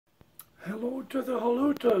Hello to the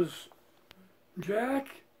Halutas,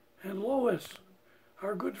 Jack and Lois,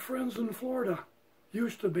 our good friends in Florida,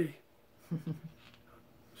 used to be.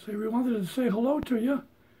 So we wanted to say hello to you.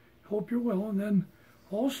 Hope you're well. And then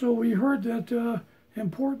also we heard that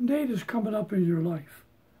important date is coming up in your life.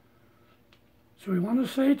 So we want to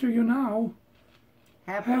say to you now,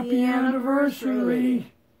 Happy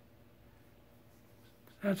anniversary.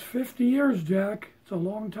 That's 50 years, Jack. It's a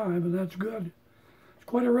long time, and that's good. It's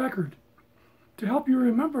quite a record. To help you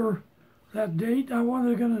remember that date, I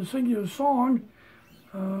wanted to sing you a song,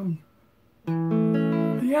 the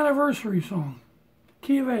anniversary song,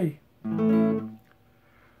 key of A.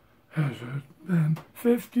 Has it been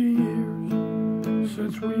 50 years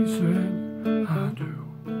since we said I do?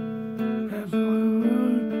 As I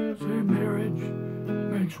say, marriage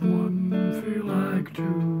makes one feel like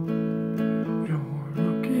two. You're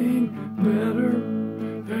looking better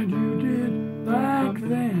than you did back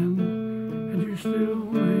then, and you still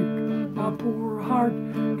make my poor heart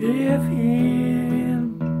give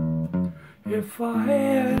in. If I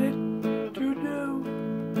had it to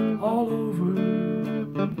do all over,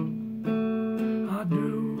 I'd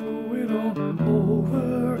do it all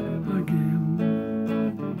over again.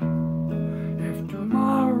 If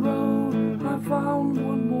tomorrow I found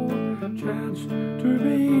one more chance to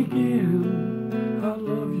begin, I'd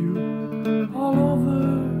love you all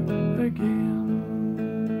over again.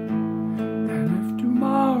 And if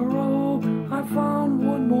tomorrow I found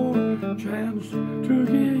one more chance to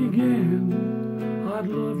begin, I'd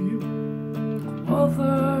love you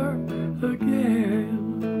over again.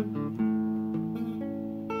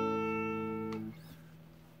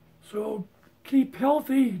 So keep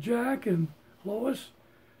healthy, Jack and Lois.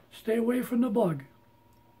 Stay away from the bug.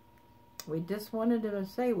 We just wanted to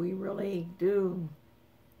say we really do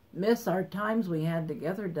miss our times we had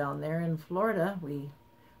together down there in Florida. We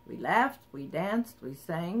laughed, we danced, we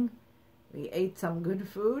sang, we ate some good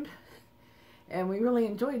food, and we really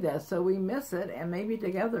enjoyed that. So we miss it, and maybe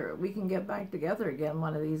together we can get back together again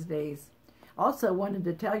one of these days. Also wanted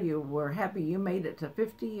to tell you we're happy you made it to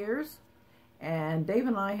 50 years, and Dave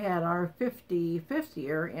and I had our 55th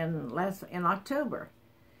year in October.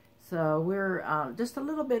 So we're just a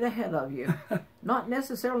little bit ahead of you. Not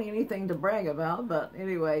necessarily anything to brag about, but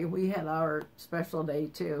anyway, we had our special day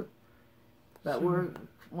too. But we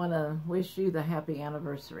want to wish you the happy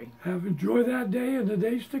anniversary. Have enjoyed that day and the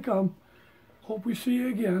days to come. Hope we see you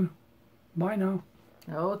again. Bye now.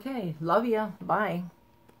 Okay. Love ya. Bye.